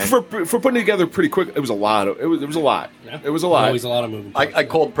 And for putting it together pretty quick, it was a lot. It was a lot. Yeah. It was a lot. Always a lot of moving parts. I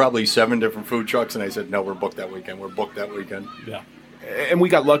called probably 7 different food trucks, and they said, "No, we're booked that weekend. We're booked that weekend." Yeah. And we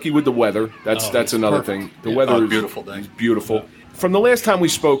got lucky with the weather. That's another perfect. thing. The weather is beautiful day. Beautiful. Yeah. From the last time we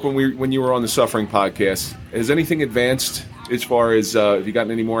spoke, when you were on the Suffering Podcast, has anything advanced as far as have you gotten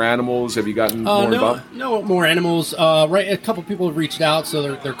any more animals? Have you gotten more involved? No more animals. Right, a couple people have reached out,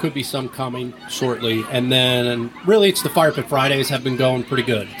 so there could be some coming shortly. And then really, it's the Fire Pit Fridays have been going pretty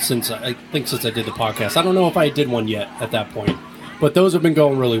good since I did the podcast. I don't know if I did one yet at that point, but those have been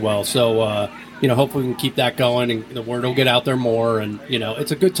going really well. So hopefully we can keep that going, and the word will get out there more. And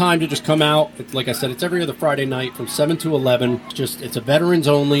it's a good time to just come out. Like I said, it's every other Friday night from 7 to 11. It's a veterans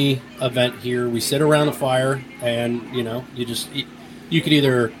only event here. We sit around the fire, and you could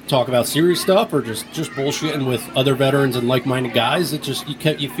either talk about serious stuff or just bullshitting with other veterans and like-minded guys. It just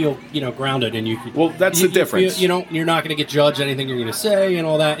you feel grounded, and Well, that's the difference. Feel, you're not going to get judged anything you're going to say and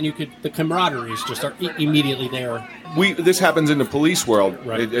all that, and the camaraderie is just immediately there. This happens in the police world,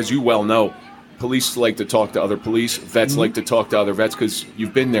 right. As you well know. Police like to talk to other police. Vets like to talk to other vets because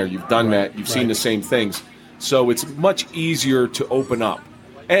you've been there, you've done that, you've seen the same things. So it's much easier to open up.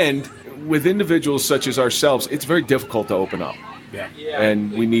 And with individuals such as ourselves, it's very difficult to open up. Yeah.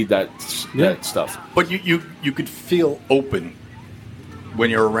 And we need that stuff. But you could feel open when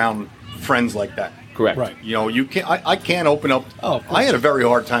you're around friends like that. Correct. Right. You can't. I can't open up. Oh, of course. I had a very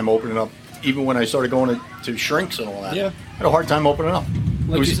hard time opening up, even when I started going to shrinks and all that. Yeah. I had a hard time opening up.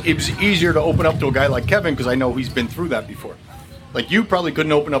 Like it was easier to open up to a guy like Kevin because I know he's been through that before. Like you probably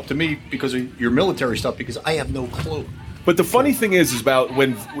couldn't open up to me because of your military stuff because I have no clue. But the funny thing is about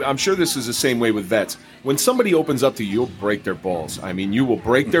when, I'm sure this is the same way with vets, when somebody opens up to you, you'll break their balls. I mean, you will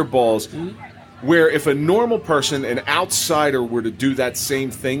break their balls. Where if a normal person, an outsider, were to do that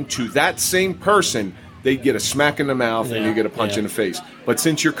same thing to that same person, they'd get a smack in the mouth and you get a punch in the face. But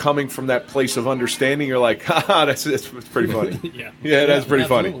since you're coming from that place of understanding, you're like, that's pretty funny. That's pretty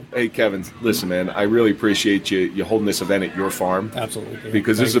funny. Hey, Kevin, listen, man, I really appreciate you holding this event at your farm. Absolutely.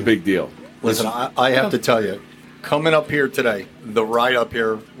 Because this is a big deal. Listen, I have to tell you, coming up here today, the ride up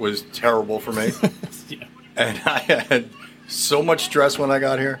here was terrible for me. And I had so much stress when I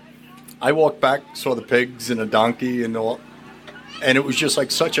got here. I walked back, saw the pigs and a donkey and all, and it was just like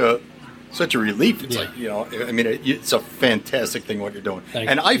such a relief. It's like, I mean, it's a fantastic thing what you're doing.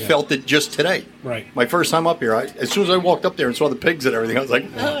 I felt it just today. Right. My first time up here, as soon as I walked up there and saw the pigs and everything, I was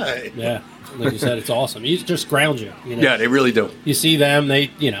like, hi. Yeah. Like you said, it's awesome. You just ground you. Yeah, they really do. You see them, they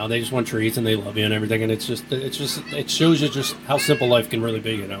just want treats and they love you and everything, and it shows you just how simple life can really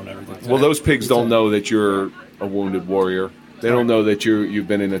be, and everything. Well, those pigs don't know that you're a wounded warrior. They don't know that you've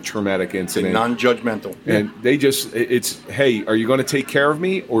been in a traumatic incident. Non-judgmental. And they just, hey, are you going to take care of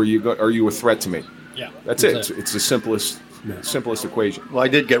me, or are you a threat to me? Yeah. That's it. It's the simplest equation. Well, I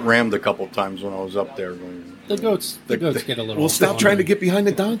did get rammed a couple of times when I was up there. The goats get a little... Well, stop trying to get behind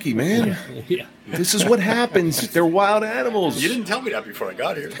the donkey, man. Yeah. This is what happens. They're wild animals. You didn't tell me that before I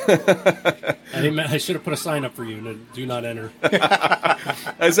got here. I should have put a sign up for you, do not enter.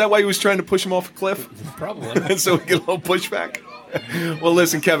 Is that why he was trying to push him off a cliff? Probably. So we get a little pushback? Well,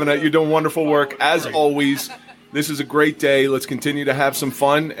 listen, Kevin, you're doing wonderful work. As always, this is a great day. Let's continue to have some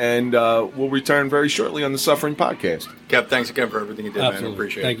fun, and we'll return very shortly on the Suffering Podcast. Kev, thanks again for everything you did, Absolutely. man. I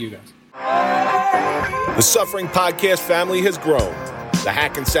appreciate it. Thank you, guys. The Suffering Podcast family has grown. The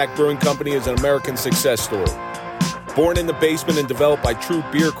Hackensack Brewing Company is an American success story. Born in the basement and developed by true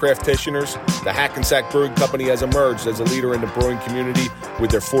beer practitioners, the Hackensack Brewing Company has emerged as a leader in the brewing community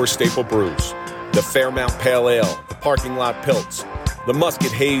with their 4 staple brews: the Fairmount Pale Ale, the Parking Lot Pilts, the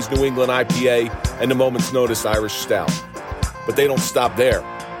Musket Haze New England IPA, and the Moment's Notice Irish Stout. But they don't stop there.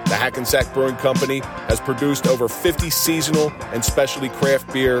 The Hackensack Brewing Company has produced over 50 seasonal and specialty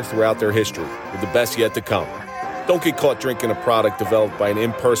craft beer throughout their history, with the best yet to come. Don't get caught drinking a product developed by an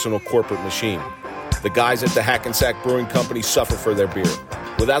impersonal corporate machine. The guys at the Hackensack Brewing Company suffer for their beer.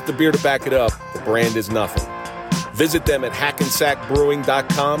 Without the beer to back it up, the brand is nothing. Visit them at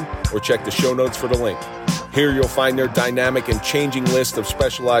hackensackbrewing.com or check the show notes for the link. Here you'll find their dynamic and changing list of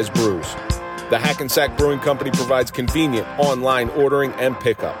specialized brews. The Hackensack Brewing Company provides convenient online ordering and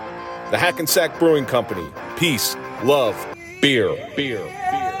pickup. The Hackensack Brewing Company. Peace, love, beer.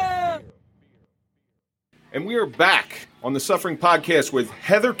 And we are back on the Suffering Podcast with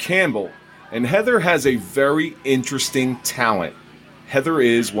Heather Campbell. And Heather has a very interesting talent. Heather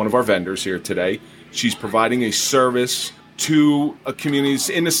is one of our vendors here today. She's providing a service to a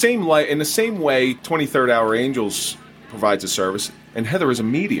community in the same way 23rd Hour Angels provides a service, and Heather is a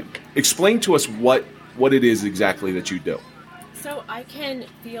medium. Explain to us what it is exactly that you do. So I can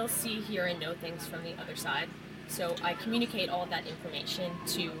feel, see, hear, and know things from the other side. So I communicate all of that information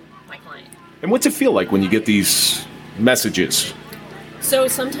to my client. And what's it feel like when you get these messages? So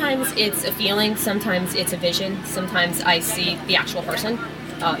sometimes it's a feeling, sometimes it's a vision, sometimes I see the actual person,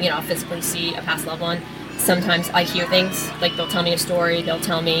 I'll physically see a past loved one. Sometimes I hear things, like they'll tell me a story, they'll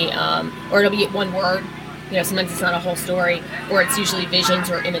tell me, or it'll be one word. Sometimes it's not a whole story, or it's usually visions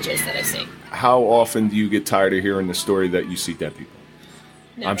or images that I see. How often do you get tired of hearing the story that you see dead people?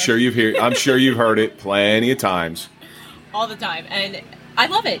 Never. I'm sure you've heard it plenty of times. All the time, and I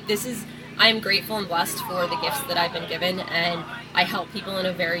love it. I am grateful and blessed for the gifts that I've been given, and I help people in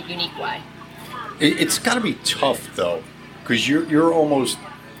a very unique way. It's got to be tough though, because you're almost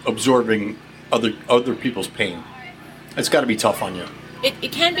absorbing other people's pain. It's got to be tough on you.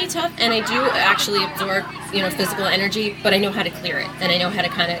 It can be tough, and I do actually absorb, physical energy, but I know how to clear it, and I know how to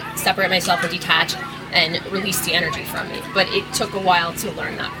kind of separate myself and detach and release the energy from me. But it took a while to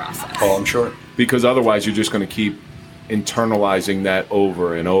learn that process. Oh, I'm sure. Because otherwise you're just going to keep internalizing that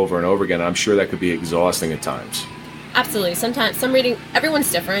over and over and over again. I'm sure that could be exhausting at times. Absolutely. Sometimes, everyone's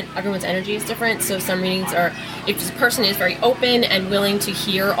different. Everyone's energy is different. So some readings are, if this person is very open and willing to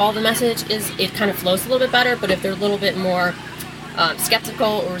hear all the message, it kind of flows a little bit better. But if they're a little bit more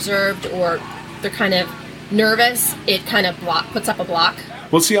skeptical or reserved, or they're kind of nervous, it kind of puts up a block.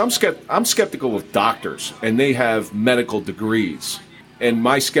 Well, see, I'm skeptical of doctors, and they have medical degrees. And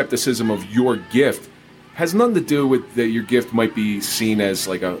my skepticism of your gift has nothing to do with that your gift might be seen as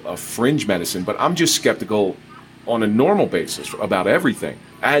like a fringe medicine, but I'm just skeptical on a normal basis about everything.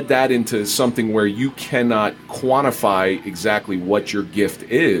 Add that into something where you cannot quantify exactly what your gift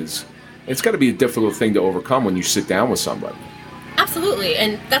is. It's got to be a difficult thing to overcome when you sit down with somebody. Absolutely,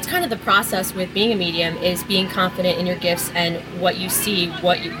 and that's kind of the process with being a medium, is being confident in your gifts and what you see,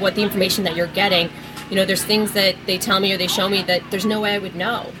 what the information that you're getting. There's things that they tell me or they show me that there's no way I would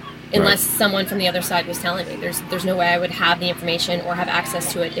know unless someone from the other side was telling me. There's no way I would have the information or have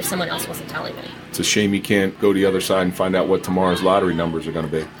access to it if someone else wasn't telling me. It's a shame you can't go to the other side and find out what tomorrow's lottery numbers are going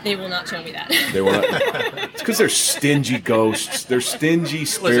to be. They will not show me that. They will not. It's because they're stingy ghosts. They're stingy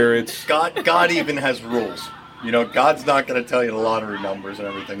spirits. Listen, God even has rules. God's not going to tell you the lottery numbers and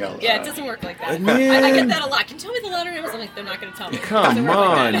everything else. Yeah, it doesn't work like that. I get that a lot. Can you tell me the lottery numbers? I'm like, they're not going to tell me. Come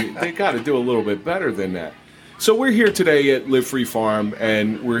on. They got to do a little bit better than that. So we're here today at Live Free Farm,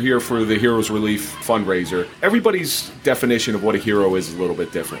 and we're here for the Heroes Relief fundraiser. Everybody's definition of what a hero is a little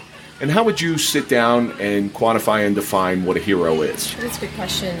bit different. And how would you sit down and quantify and define what a hero is? That's a good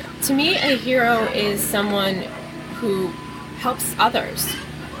question. To me, a hero is someone who helps others.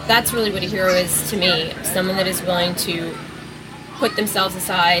 That's really what a hero is to me. Someone that is willing to put themselves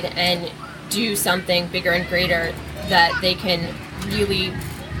aside and do something bigger and greater that they can really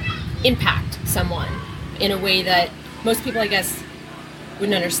impact someone in a way that most people, I guess,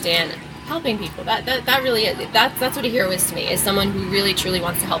 wouldn't understand. Helping people, that's what a hero is to me, is someone who really truly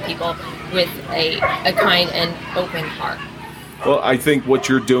wants to help people with a kind and open heart. Well, I think what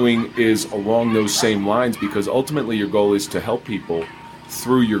you're doing is along those same lines, because ultimately your goal is to help people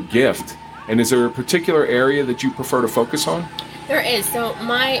through your gift. And is there a particular area that you prefer to focus on? There is. So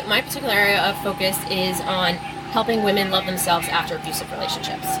my particular area of focus is on helping women love themselves after abusive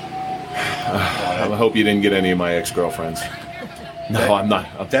relationships. I hope you didn't get any of my ex-girlfriends. No, I'm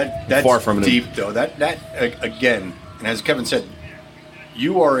not. That's far from deep, though. That again, and as Kevin said,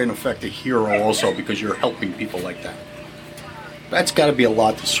 you are in effect a hero also because you're helping people like that. That's got to be a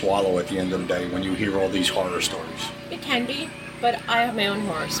lot to swallow at the end of the day when you hear all these horror stories. It can be, but I have my own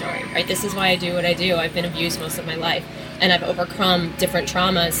horror story, right? This is why I do what I do. I've been abused most of my life, and I've overcome different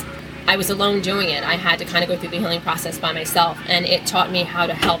traumas. I was alone doing it. I had to kind of go through the healing process by myself, and it taught me how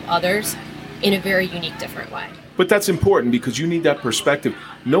to help others in a very unique, different way. But that's important because you need that perspective.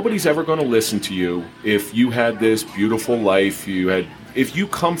 Nobody's ever going to listen to you if you had this beautiful life. If you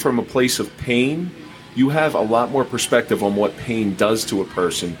come from a place of pain, you have a lot more perspective on what pain does to a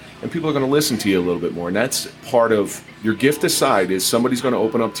person, and people are going to listen to you a little bit more. And that's part of your gift aside, is somebody's going to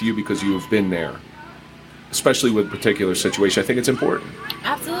open up to you because you have been there, especially with a particular situation. I think it's important.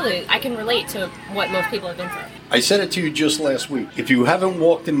 Absolutely. I can relate to what most people have been through. I said it to you just last week. If you haven't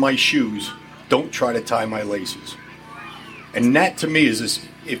walked in my shoes, don't try to tie my laces. And that to me is this: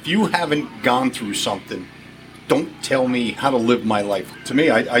 if you haven't gone through something, don't tell me how to live my life. To me,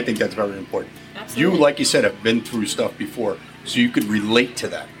 I think that's very important. Absolutely. You, like you said, have been through stuff before, so you could relate to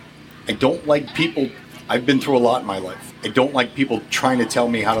that. I don't like people, I've been through a lot in my life. I don't like people trying to tell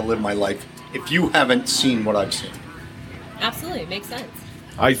me how to live my life if you haven't seen what I've seen. Absolutely, it makes sense.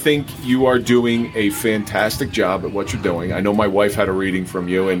 I think you are doing a fantastic job at what you're doing. I know my wife had a reading from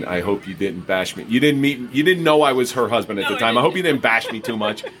you, and I hope you didn't bash me. You didn't know I was her husband at the time. I hope you didn't bash me too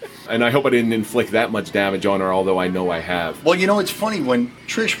much, and I hope I didn't inflict that much damage on her, although I know I have. Well, it's funny, when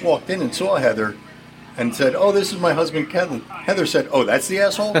Trish walked in and saw Heather and said, "Oh, this is my husband, Kevin," Heather said, "Oh, that's the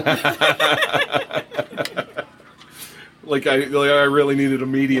asshole?" Like I really needed a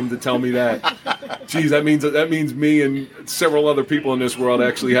medium to tell me that. Geez, that means me and several other people in this world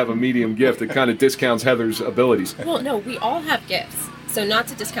actually have a medium gift. It kind of discounts Heather's abilities. Well, no, we all have gifts. So not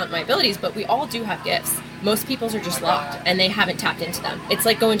to discount my abilities, but we all do have gifts. Most people's are just locked, and they haven't tapped into them. It's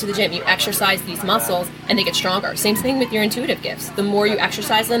like going to the gym. You exercise these muscles, and they get stronger. Same thing with your intuitive gifts. The more you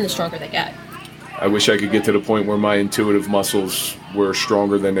exercise them, the stronger they get. I wish I could get to the point where my intuitive muscles were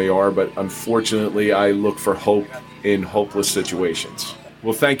stronger than they are, but unfortunately, I look for hope in hopeless situations.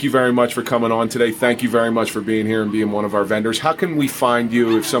 Well, thank you very much for coming on today. Thank you very much for being here and being one of our vendors. How can we find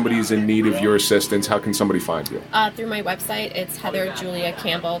you if somebody is in need of your assistance? How can somebody find you? Through my website, it's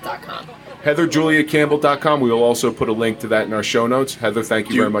heatherjuliacampbell.com. heatherjuliacampbell.com. We will also put a link to that in our show notes. Heather, thank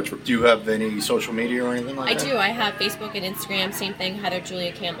you very much. Do you have any social media or anything like that? I do. I have Facebook and Instagram. Same thing. Heather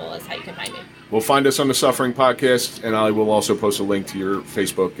Julia Campbell is how you can find me. Well, find us on the Suffering Podcast, and I will also post a link to your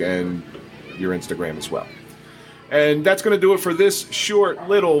Facebook and your Instagram as well. And that's going to do it for this short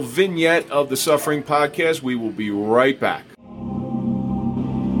little vignette of the Suffering Podcast. We will be right back.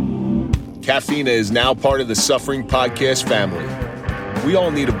 Caffeina is now part of the Suffering Podcast family. We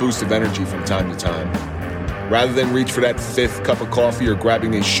all need a boost of energy from time to time. Rather than reach for that fifth cup of coffee or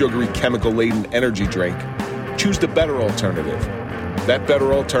grabbing a sugary, chemical-laden energy drink, choose the better alternative. That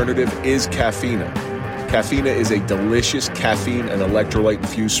better alternative is Caffeina. Caffeina is a delicious caffeine and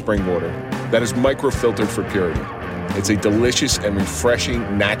electrolyte-infused spring water that is microfiltered for purity. It's a delicious and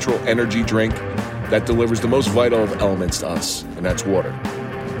refreshing natural energy drink that delivers the most vital of elements to us, and that's water.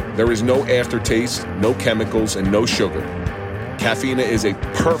 There is no aftertaste, no chemicals, and no sugar. Caffeina is a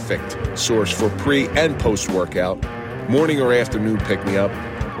perfect source for pre- and post-workout, morning or afternoon pick-me-up,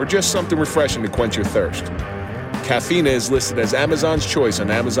 or just something refreshing to quench your thirst. Caffeina is listed as Amazon's choice on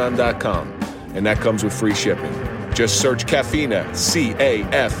Amazon.com, and that comes with free shipping. Just search Caffeina,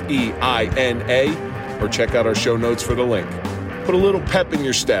 Cafeina, or check out our show notes for the link. Put a little pep in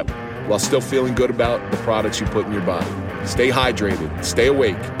your step while still feeling good about the products you put in your body. Stay hydrated, stay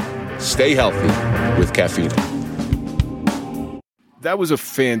awake, stay healthy with Caffeina. That was a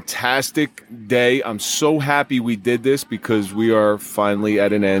fantastic day. I'm so happy we did this because we are finally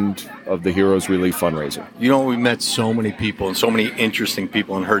at an end of the Heroes Relief fundraiser. You know, we met so many people and so many interesting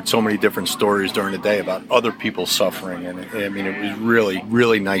people and heard so many different stories during the day about other people suffering. And I mean, it was really,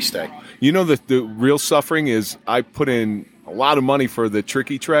 really nice day. You know, the real suffering is I put in a lot of money for the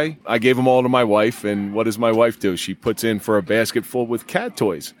tricky tray. I gave them all to my wife, and what does my wife do? She puts in for a basket full with cat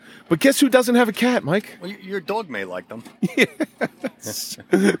toys. But guess who doesn't have a cat, Mike? Well, your dog may like them. Yes.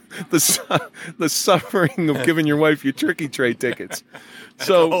 The suffering of giving your wife your tricky tray tickets.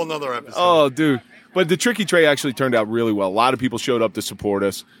 So, a whole nother episode. Oh, dude. But the tricky tray actually turned out really well. A lot of people showed up to support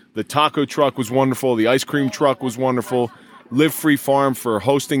us. The taco truck was wonderful. The ice cream truck was wonderful. Live Free Farm for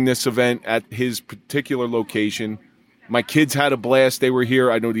hosting this event at his particular location. My kids had a blast. They were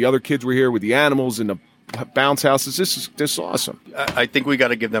here. I know the other kids were here with the animals and the bounce houses. This is awesome. I think we got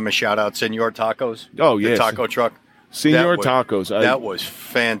to give them a shout out. Senor Tacos. Oh, yeah. The taco truck. Senor Tacos. That was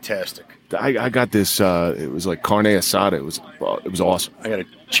fantastic. I got this. It was like carne asada. It was awesome. I got a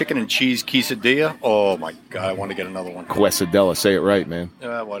chicken and cheese quesadilla. Oh my god! I want to get another one. Quesadilla. Say it right, man.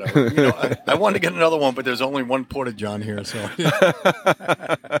 Whatever. You know, I want to get another one, but there's only one Porta-John here, so.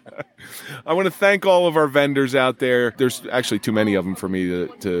 I want to thank all of our vendors out there. There's actually too many of them for me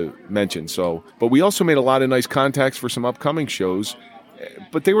to mention. So, but we also made a lot of nice contacts for some upcoming shows.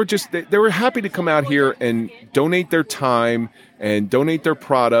 But they were they were happy to come out here and donate their time and donate their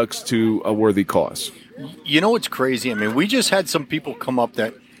products to a worthy cause. You know what's crazy? I mean, we just had some people come up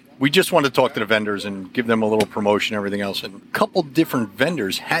that we just want to talk to the vendors and give them a little promotion and everything else. And a couple different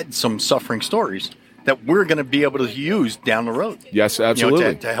vendors had some suffering stories that we're going to be able to use down the road. Yes, absolutely.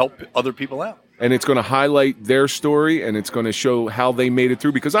 You know, to help other people out. And it's going to highlight their story, and it's going to show how they made it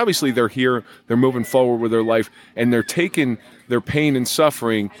through, because obviously they're here, they're moving forward with their life, and they're taking their pain and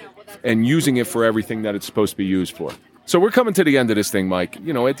suffering and using it for everything that it's supposed to be used for. So we're coming to the end of this thing, Mike.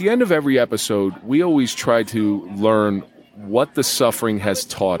 You know, at the end of every episode, we always try to learn what the suffering has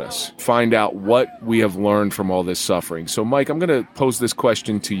taught us, find out what we have learned from all this suffering. So, Mike, I'm going to pose this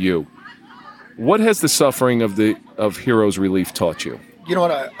question to you. What has the suffering of Heroes Relief taught you? You know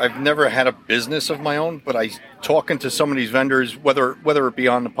what? I've never had a business of my own, but talking to some of these vendors, whether it be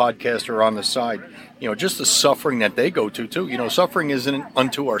on the podcast or on the side, you know, just the suffering that they go to too. You know, suffering isn't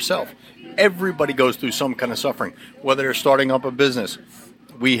unto ourselves. Everybody goes through some kind of suffering, whether they're starting up a business.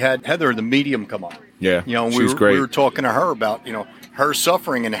 We had Heather, the medium, come on. Yeah, you know, she's great. We were talking to her about, you know, her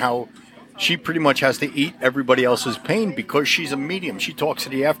suffering and how she pretty much has to eat everybody else's pain because she's a medium. She talks to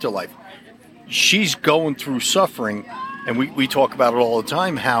the afterlife. She's going through suffering. And we talk about it all the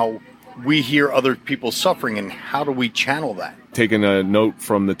time, how we hear other people suffering and how do we channel that? Taking a note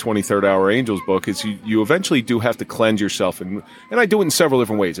from the 23rd Hour Angels book is you eventually do have to cleanse yourself. And I do it in several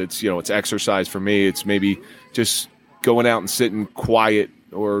different ways. It's, you know, it's exercise for me. It's maybe just going out and sitting quiet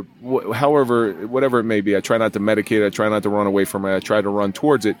or whatever it may be. I try not to medicate. I try not to run away from it. I try to run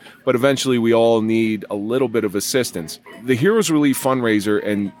towards it. But eventually we all need a little bit of assistance. The Heroes Relief fundraiser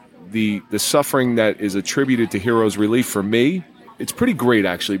and the suffering that is attributed to Heroes Relief for me it's pretty great,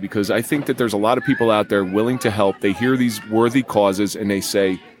 actually, because I think that there's a lot of people out there willing to help. They hear these worthy causes and they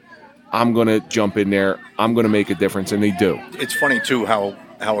say, I'm going to jump in there. I'm going to make a difference. And they do. It's funny, too, how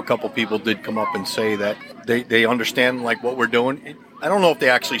a couple people did come up and say that they understand like what we're doing. I don't know if they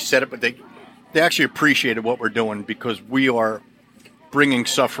actually said it, but they actually appreciated what we're doing because we are bringing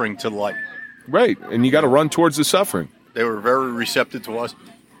suffering to light. Right. And you got to run towards the suffering. They were very receptive to us.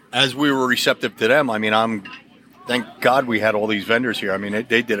 As we were receptive to them, I mean, thank God we had all these vendors here. I mean,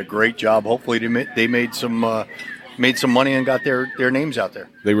 they did a great job. Hopefully they made some money and got their names out there.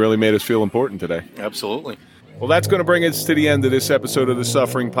 They really made us feel important today. Absolutely. Well, that's going to bring us to the end of this episode of the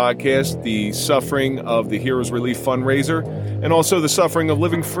Suffering Podcast, the suffering of the Heroes Relief Fundraiser, and also the suffering of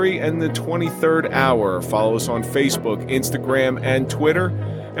living free and the 23rd hour. Follow us on Facebook, Instagram, and Twitter.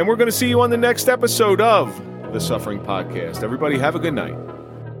 And we're going to see you on the next episode of the Suffering Podcast. Everybody have a good night.